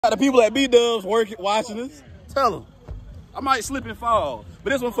The people at B-Dubs working, watching us. Tell them. I might slip and fall,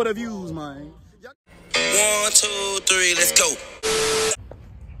 but this one for the views, man. 1, 2, 3, let's go.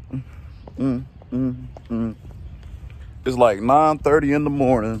 It's like 9:30 in the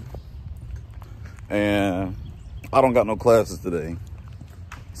morning, and I don't got no classes today.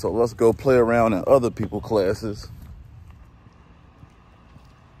 So let's go play around in other people's classes.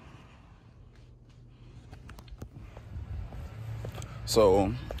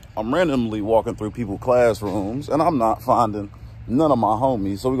 So I'm randomly walking through people's classrooms, and I'm not finding none of my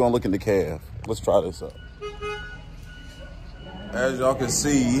homies. So we're gonna look in the caf. Let's try this out. As y'all can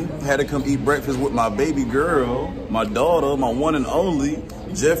see, had to come eat breakfast with my baby girl, my daughter, my one and only,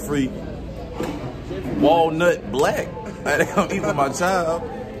 Jeffrey Walnut Black. I had to come eat with my child.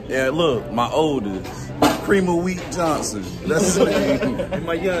 And look, my oldest, Cream of Wheat Johnson. That's it. And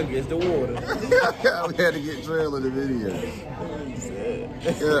my youngest, the water. We had to get Trail in the video.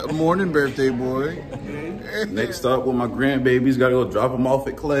 Morning, birthday boy. Next up with my grandbabies, gotta go drop them off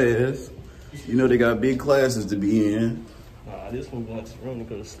at class. You know they got big classes to be in. This one going to the room to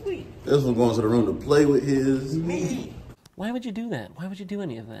go to sleep. This one going to the room to play with his me. Why would you do that? Why would you do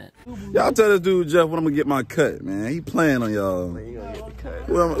any of that? Y'all tell this dude Jeff when I'm gonna get my cut, man. He playing on y'all. You gonna get the cut?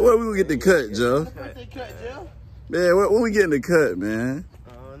 Where we gonna get the cut, Jeff? Birthday cut, Jeff? Man, when we getting the cut, man?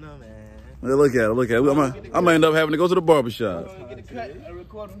 I don't know, man. Hey, look at it, look at it. I'm gonna end up having to go to the barbershop. Get the cut.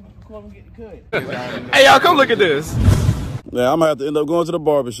 Record him, get the cut. Hey, y'all, come look at this. Yeah, I'm gonna have to end up going to the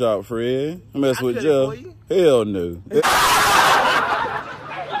barbershop, Fred. I mess with Jeff. Hell no.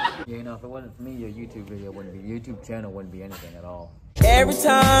 You know, if it wasn't for me, your YouTube video wouldn't be, YouTube channel wouldn't be anything at all. Every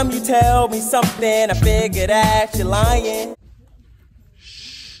time you tell me something, I figure that you're lying.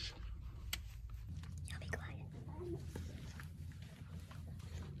 Shh. Y'all be quiet.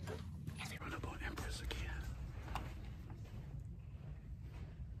 As we run up on Empress again.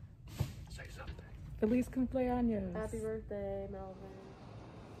 Say something. Elise, come play on yours. Happy birthday, Melvin.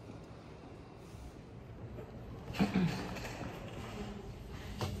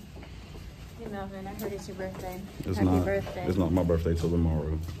 Hey Melvin, I heard it's your birthday. Happy birthday. It's not my birthday till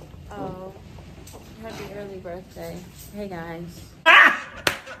tomorrow. Oh, happy early birthday. Hey guys.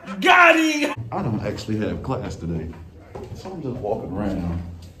 Got him! I don't actually have class today. So I'm just walking around,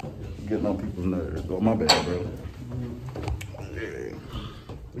 getting on people's nerves. Oh, my bad, bro. Yeah.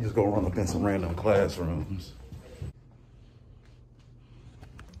 We just gonna run up in some random classrooms.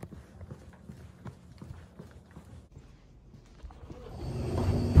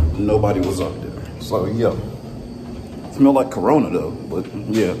 Nobody was up there. So, yeah. Smell like Corona, though. But,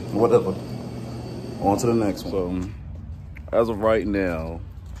 yeah, whatever. On to the next one. So, as of right now,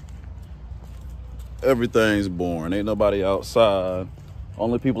 everything's boring. Ain't nobody outside.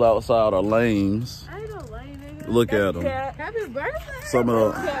 Only people outside are lames. I don't lame, nigga. Look at them. Happy birthday. Some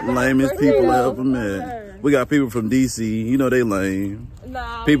of the lamest people I ever met. We got people from DC. You know they lame.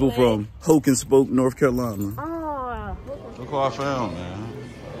 Nah, people from Hoke and Spoke, North Carolina. Oh. Look what I found, man.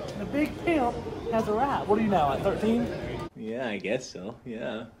 The big pimp has arrived. What are you now, like 13? Yeah, I guess so,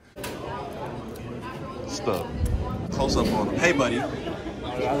 yeah. Stuff. Close up on him. Hey, buddy.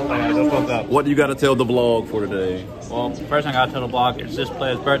 What What do you got to tell the vlog for today? Well, first thing I gotta tell the blog is this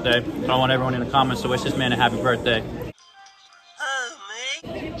player's birthday. So I want everyone in the comments to wish this man a happy birthday.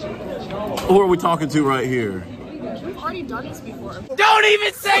 Who are we talking to right here? We've already done this before. Don't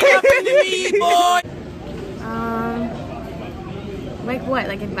even say nothing to me, boy! Like what?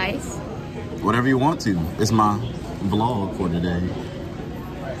 Like advice? Whatever you want to. It's my vlog for today.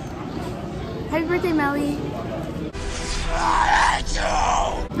 Happy birthday, Melly.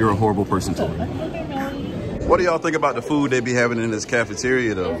 You're a horrible person, Tori. What do y'all think about the food they be having in this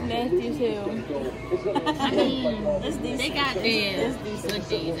cafeteria, though? It's nasty too. I mean, they got this decent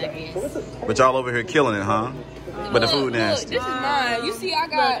days, I guess. But y'all over here killing it, huh? But the food nasty. This is mine. You see, I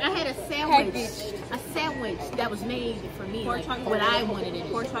got. I had a sandwich. A sandwich that was made for me, like what I wanted it.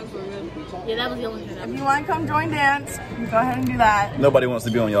 Pork chunks were good. Yeah, that was the only thing. If you want to come join dance, go ahead and do that. Nobody wants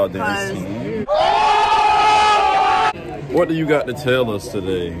to be on y'all dance team. What do you got to tell us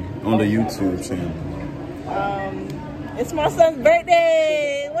today on the YouTube channel? It's my son's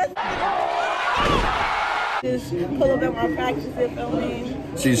birthday. What's just pull up at my practice and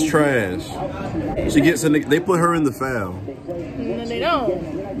filming. She's trash. She gets in. They put her in the foul. No, they don't.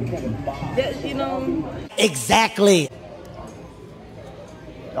 You know. Exactly.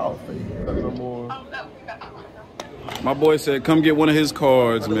 My boy said, "Come get one of his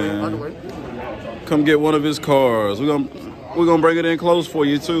cards, man. Come get one of his cards. We're gonna bring it in close for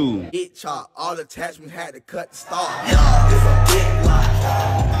you too." Get chopped. All attachments had to cut the star.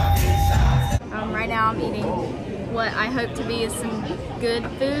 Right now I'm eating what I hope to be is some good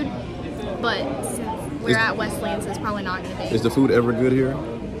food, but since we're at Wesleyan, so it's probably not going to be. Is the food ever good here?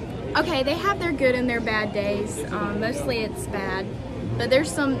 Okay, they have their good and their bad days. Mostly it's bad, but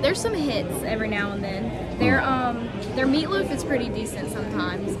there's some hits every now and then. Their meatloaf is pretty decent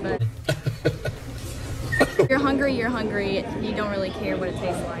sometimes, but if you're hungry, you're hungry. You don't really care what it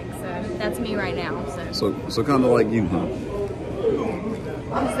tastes like. So that's me right now. So kind of like you, huh?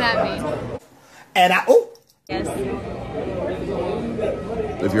 What does that mean? And Yes.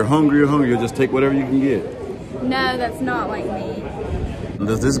 If you're hungry, you'll just take whatever you can get. No, that's not like me.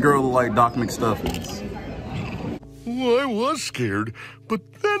 Does this girl look like Doc McStuffins? Well, I was scared, but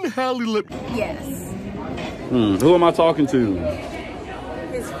then Hallie let me... Yes. Who am I talking to?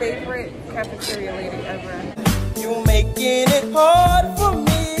 His favorite cafeteria lady ever. You making it hard for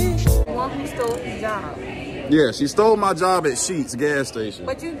me. The one who stole his job. Yeah, she stole my job at Sheetz gas station.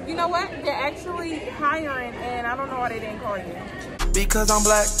 But you know what? They're actually hiring, and I don't know why they didn't call you. Because I'm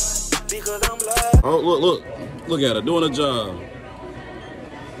black. Because I'm black. Oh, look at her doing a job.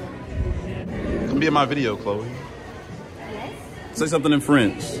 Come be in my video, Chloe. Yes. Say something in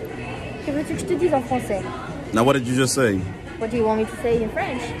French. Que veux-tu que je te dise en français? Now, what did you just say? What do you want me to say in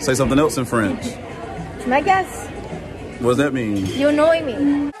French? Say something else in French. Tu m'agaces. What does that mean? You annoy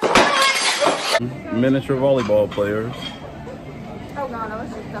me. Miniature volleyball players. Oh no, I was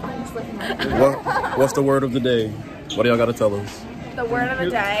just listening. What's the word of the day? What do y'all got to tell us? The word of the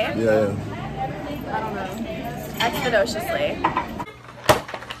day? Yeah. I don't know. Expeditiously.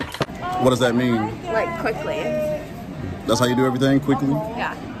 What does that mean? Like quickly. That's how you do everything, quickly?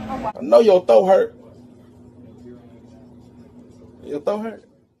 Yeah. I know your throat hurt. Your throat hurt?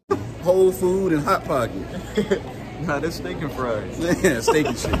 Whole Food and Hot Pocket. Nah, that's steak and fries. Yeah, steak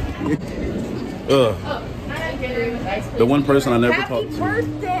and shit. The one person I never talked to. Happy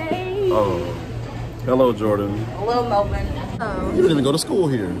birthday! Oh. Hello, Jordan. Hello, Melvin. Oh. You didn't even go to school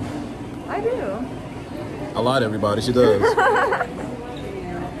here. I do. I lie to everybody, she does.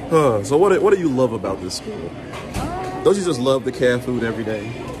 So what do you love about this school? Don't you just love the cat food every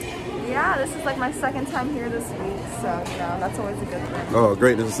day? Yeah, this is like my second time here this week, so you know, that's always a good thing. Oh,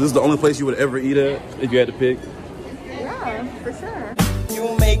 great. This is the only place you would ever eat at if you had to pick? Yeah, for sure.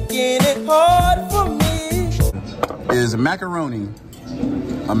 You making it hard for me. Is macaroni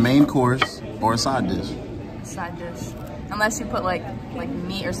a main course or a side dish? Side dish. Unless you put like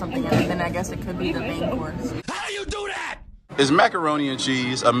meat or something in it, then I guess it could be the main course. How do you do that? Is macaroni and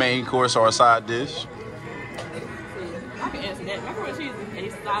cheese a main course or a side dish? I can answer that. Macaroni and cheese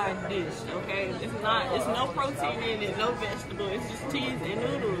is a side dish, okay? It's no protein in it, no vegetable. It's just cheese and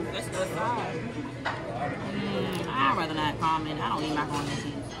noodles. That's the side. I'd rather not comment. I don't eat macaroni and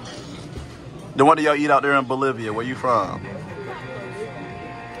cheese. Then what do y'all eat out there in Bolivia? Where you from?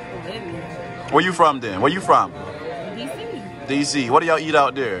 Bolivia. Where you from then? Where you from? DC. DC. What do y'all eat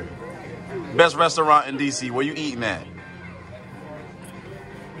out there? Best restaurant in DC. Where you eating at?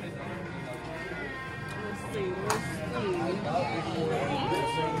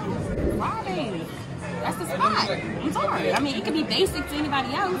 Fridays. That's the spot. I'm sorry. I mean, it could be basic to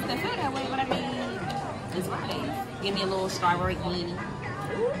anybody else that feel that way, but I mean, it's Fridays. Give me a little strawberry panini.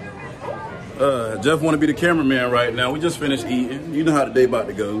 Jeff want to be the cameraman right now. We just finished eating. You know how the day about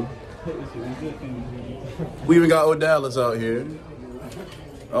to go. We even got O'Dallas out here.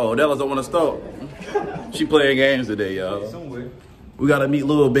 Oh, O'Dallas don't want to stop. She playing games today, y'all. We got to meet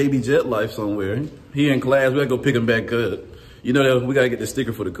little baby Jet Life somewhere. He in class. We got to go pick him back up. You know that we got to get the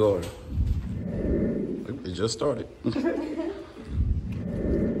sticker for the car. It just started.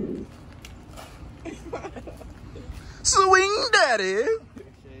 Swing daddy.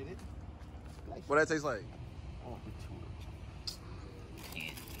 What that tastes like?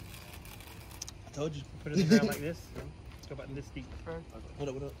 I told you, put it in the ground like this. Let's go back this deep first. What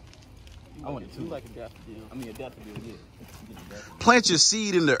up? I want it too. Like a daffodil. I mean a daffodil, yeah. Plant your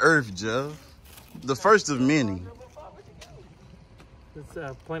seed in the earth, Jeff. The first of many.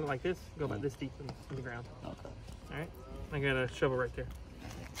 Let's plant it like this. Go about this deep in the ground. Okay. All right. I got a shovel right there.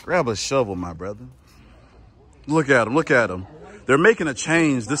 Grab a shovel, my brother. Look at them. Look at them. They're making a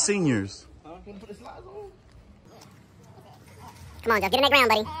change. The seniors. Come on, Jeff. Get in that ground,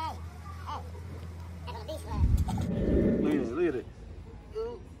 buddy. Look at it.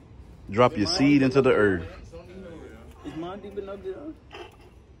 Drop your seed into the earth. Is mine deep enough there?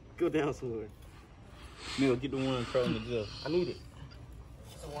 Go down somewhere. Neil, get the one crawling the Jeff. I need it.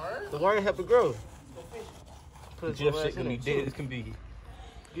 The worm help it grow. Put Jeff shit gonna be dead as can be.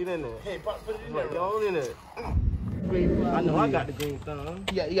 Get in there. Hey, put it in there. Go in there. I know I got the green thumb.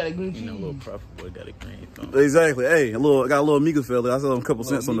 You got a green thumb. You know, little prophet boy got a green thumb. Exactly. Hey, I got a little Amiga fella. I saw him a couple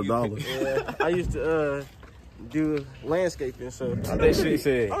cents on the dollar. Yeah, I used to do landscaping, so that shit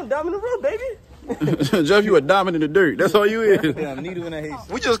said. I'm diamond in the rough, baby. Jeff, you a diamond in the dirt. That's all you is. Yeah, I'm needle in that haze.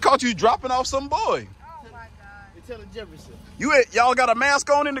 We just caught you dropping off some boy. Tell Jefferson. Y'all got a mask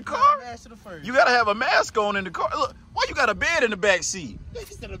on in the car? Mask to the first. You gotta have a mask on in the car. Look, why you got a bed in the back seat?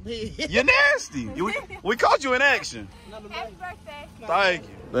 Instead of bed. You're nasty. We caught you in action. Happy birthday. Thank you.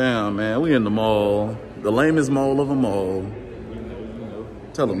 Damn, man, we in the mall. The lamest mall of them all.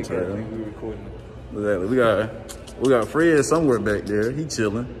 Tell them, Trey. Exactly. We got Fred somewhere back there. He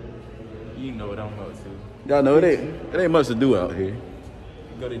chilling. You know what I'm up to. Y'all know it ain't much to do out here.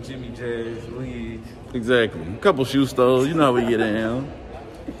 Go to Jimmy Jazz, Leeds. Exactly. A couple shoe stores. You know how we get down.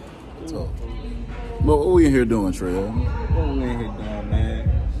 So, what we in here doing, Trey? What we in here doing,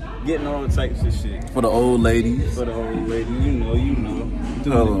 man? Getting all types of shit. For the old ladies. For the old ladies. You know.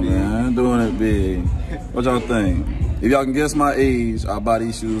 Tell them, man. Doing it big. What y'all think? If y'all can guess my age, I'll buy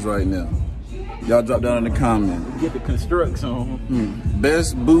these shoes right now. Y'all drop down in the comments. Get the constructs on.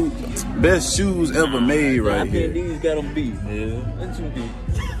 Best shoes ever made right here. I think these got them beat, man. What you think?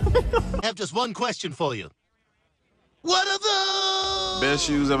 I have just one question for you. What are those? Best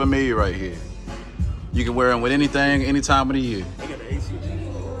shoes ever made right here. You can wear them with anything, any time of the year. I got the ACG.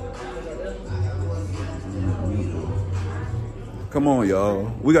 Come on,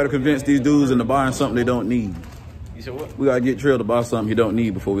 y'all. We got to convince these dudes into buying something they don't need. You said what? We got to get Trill to buy something he don't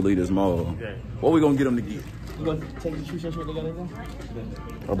need before we leave this mall. Okay. What we going to get him to get? You gonna take the shoe shop they got in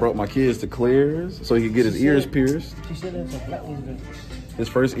I brought my kids to Claire's so he could get his ears pierced. She said there's some black ones. His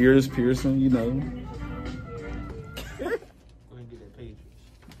first ears piercing, you know. Go ahead and get that page.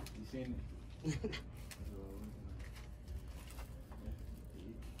 You seen it?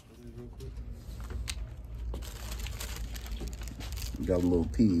 Got a little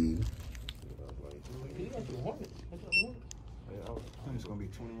pig. It's gonna be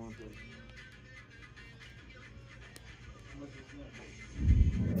 21.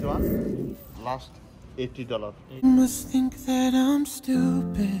 Last $80. You must think that I'm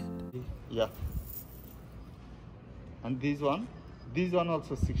stupid. Yeah. And these one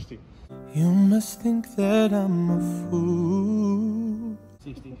also 60. You must think that I'm a fool.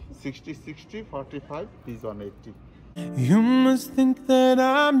 60, 45. These one 80. You must think that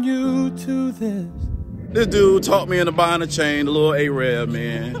I'm new to this. This dude taught me into buying a chain, the little Arab,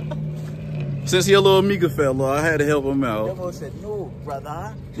 man. Since he a little Mika fella, I had to help him out. Demo said, no,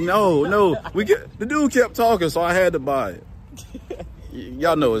 brother. No. The dude kept talking, so I had to buy it.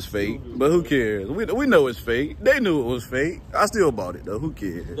 Y'all know it's fake, but who cares? We know it's fake. They knew it was fake. I still bought it, though. Who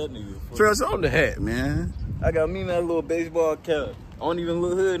cares? That nigga. Trust on the hat, man. I got me that little baseball cap. I don't even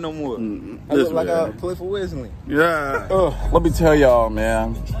look hood no more. I Listen, look like man. I play for Wesley. Yeah. Let me tell y'all,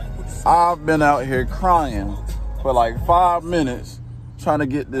 man. I've been out here crying for like 5 minutes trying to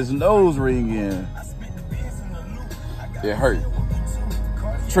get this nose ring in. It hurt.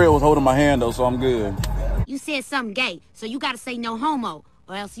 Trill was holding my hand though, so I'm good. You said something gay, so you gotta say no homo,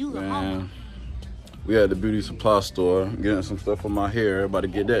 or else you a homo. We at the beauty supply store getting some stuff for my hair. About to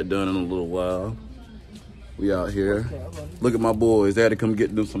get that done in a little while. We out here. Look at my boys. They had to come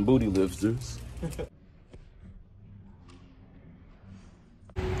get them some booty lifters.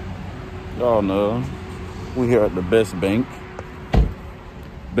 Y'all know, we here at the best bank.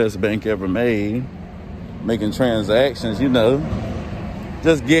 Best bank ever made. Making transactions, you know.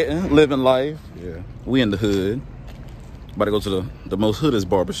 Just living life. Yeah. We in the hood. About to go to the most hoodest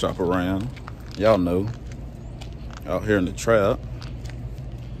barbershop around. Y'all know. Out here in the trap.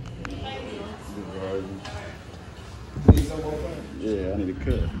 Yeah, I need a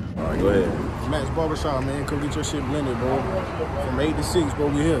cut. All right, go ahead. Max Barbershop, man. Come get your shit blended, bro. From 8 to 6, bro.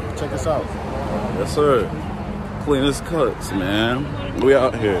 We here. Check us out. Yes, sir. Cleanest cuts, man. We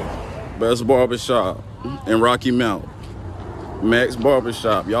out here. Best barbershop in Rocky Mount. Max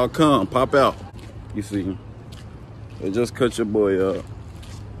Barbershop. Y'all come, pop out. You see, they just cut your boy up.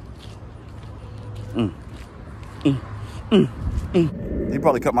 He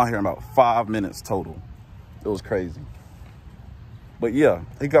probably cut my hair in about 5 minutes total. It was crazy. But yeah,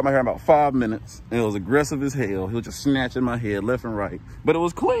 he cut my hair in about 5 minutes. And it was aggressive as hell. He was just snatching my hair left and right. But it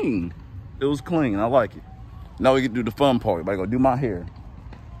was clean. It was clean. I like it. Now we can do the fun part. Everybody go do my hair.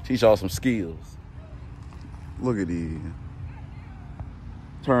 Teach y'all some skills. Look at these.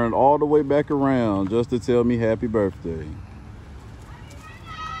 Turned all the way back around just to tell me happy birthday.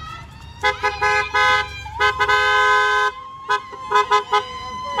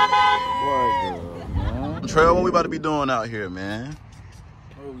 Trail, what we about to be doing out here, man?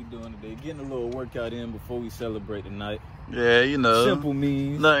 What are we doing today? Getting a little workout in before we celebrate tonight. Yeah, you know. Simple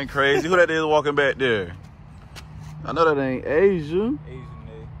means. Nothing crazy. Who that is walking back there? I know that ain't Asia.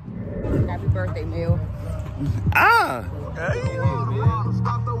 Happy birthday, Mel. Ah!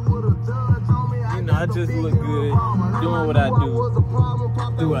 You know, I just look good doing what I do.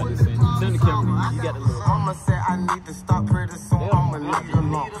 Do what I just said. Turn the camera. You got the look. Mama said I need to stop pretty soon. I'ma leave you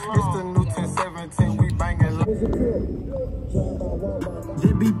alone. It's the new 1017. We banging low.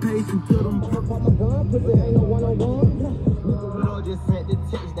 Just be patient till them put on the gun. Cause it ain't no one-on-one. Lord just sent the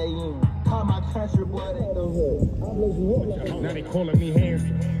text they in. Call my country boy, they the hood. Now they calling me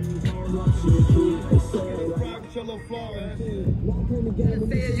handsome.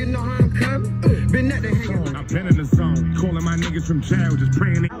 You know how I'm coming. Been at the hang. I'm been in the zone. Calling my niggas from jail, just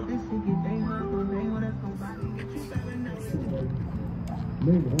praying.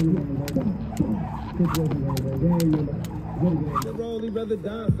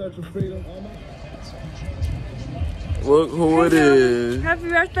 Look who it is. Happy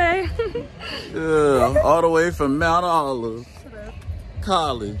birthday. Yeah, all the way from Mount Olive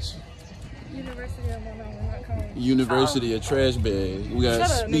College. University of Trash Bag. We got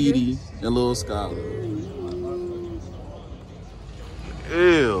Speedy and Lil Scholar.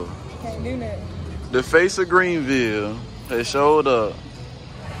 Ew. Can't do that. The face of Greenville has showed up.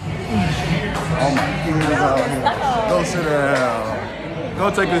 Oh my God. Go sit down.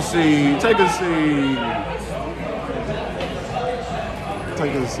 Go take a seat. Take a seat.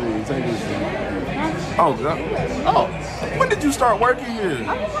 Take a seat. Take a seat. Oh, God. Oh, when did you start working here?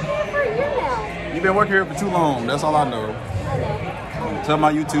 I've been working here for a year now. You've been working here for too long. That's all I know. Tell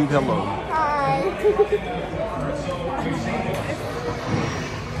my YouTube hello. Hi.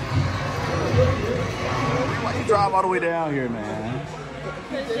 Why you drive all the way down here, man?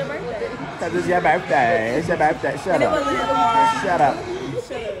 It's your birthday. Because it's your birthday. It's your birthday. Shut up. Shut up.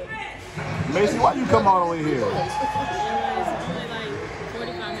 Macy, why you come all the way here?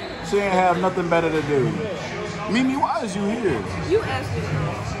 She ain't have nothing better to do. Mimi, why is you here? You asked me.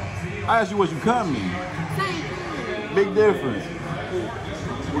 I asked you what you coming. Big difference.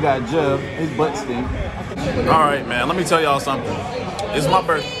 We got Jeff, his butt stink. All right, man, let me tell y'all something. It's my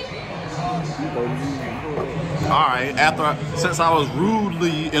birthday. All right, since I was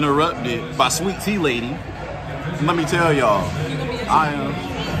rudely interrupted by Sweet Tea Lady, let me tell y'all, I am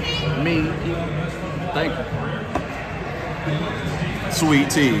me. Thank you. Sweet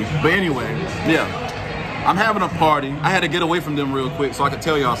Tea. But anyway, yeah. I'm having a party. I had to get away from them real quick so I could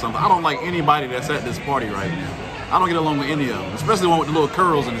tell y'all something. I don't like anybody that's at this party right now. I don't get along with any of them, especially the one with the little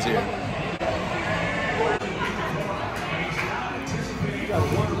curls in his hair.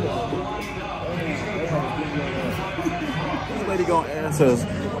 This lady gonna ask us,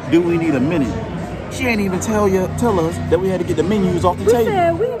 do we need a minute? She ain't even tell us that we had to get the menus off the table. We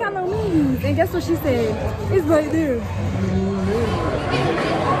said we ain't got no menus, and guess what she said? It's right there.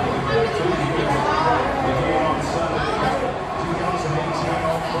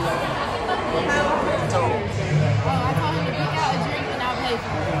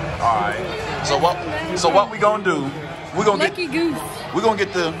 All right. So what we gonna do? We're gonna Lucky Goose. We're gonna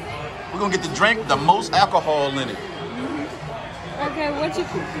get the drink the most alcohol in it. Okay,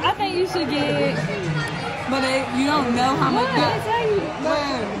 I think you should get, but you don't know how much.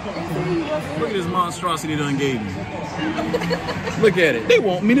 Look at this monstrosity they done gave me. Look at it. They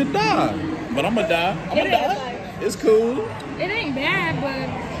want me to die, but I'm gonna die. It's cool. It ain't bad, but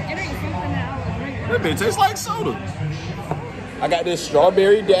it ain't something that I would drink. That bitch tastes like soda. I got this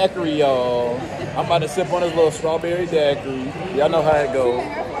strawberry daiquiri, y'all. I'm about to sip on this little strawberry daiquiri. Y'all know how it goes.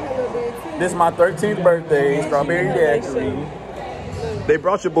 This is my 13th birthday, strawberry daiquiri. They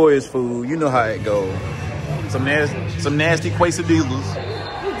brought your boys food. You know how it goes. Some nasty quesadillas.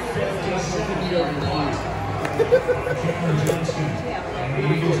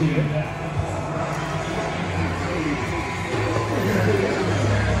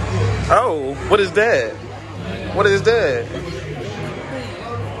 Oh, what is that? What is that?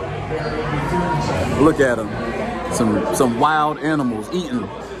 Look at them. Some wild animals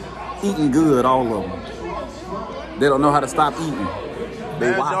eating good, all of them. They don't know how to stop eating.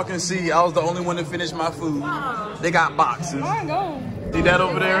 As y'all can see, I was the only one to finish my food. They got boxes. See that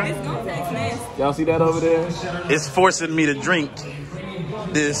over there? Y'all see that over there? It's forcing me to drink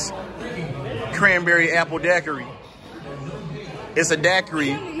this cranberry apple daiquiri. It's a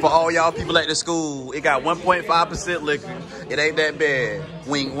daiquiri for all y'all people at the school. It got 1.5% liquor. It ain't that bad.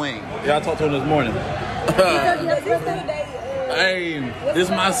 Wink, wink. Yeah, I talked to him this morning. Hey, this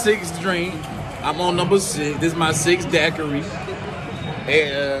is my 6th drink. I'm on number 6. This is my 6th daiquiri.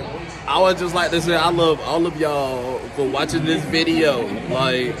 And I would just like to say I love all of y'all for watching this video.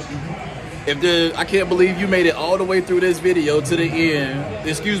 Like, I can't believe you made it all the way through this video to the end.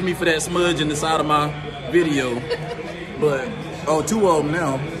 Excuse me for that smudge in the side of my video. But, 2 of them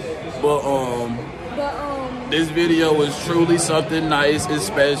now. But This video was truly something nice and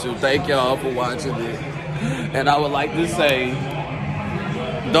special. Thank y'all for watching it. And I would like to say,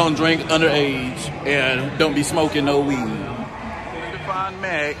 don't drink underage and don't be smoking no weed. Find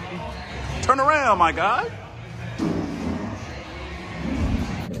Mac. Turn around, my guy.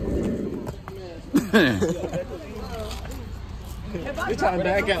 They're trying to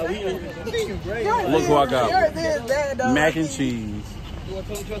back out. Look who I got. Mac and cheese.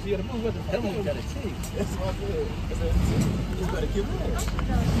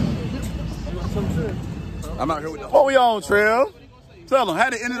 I'm out here with the. What we on, Trail? Tell them,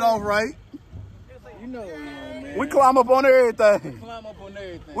 had to end it off right. You know, man. We climb up on everything. Climb up on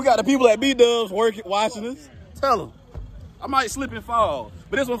everything. We got the people at B-Dubs working, watching us. Tell them. I might slip and fall,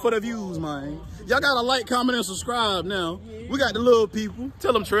 but this one for the views, man. Y'all gotta like, comment, and subscribe now. We got the little people.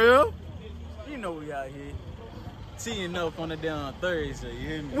 Tell them, Trail. You know we out here. Teeing up on the down Thursday, you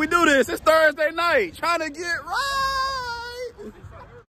hear me? We do this. It's Thursday night. Trying to get right.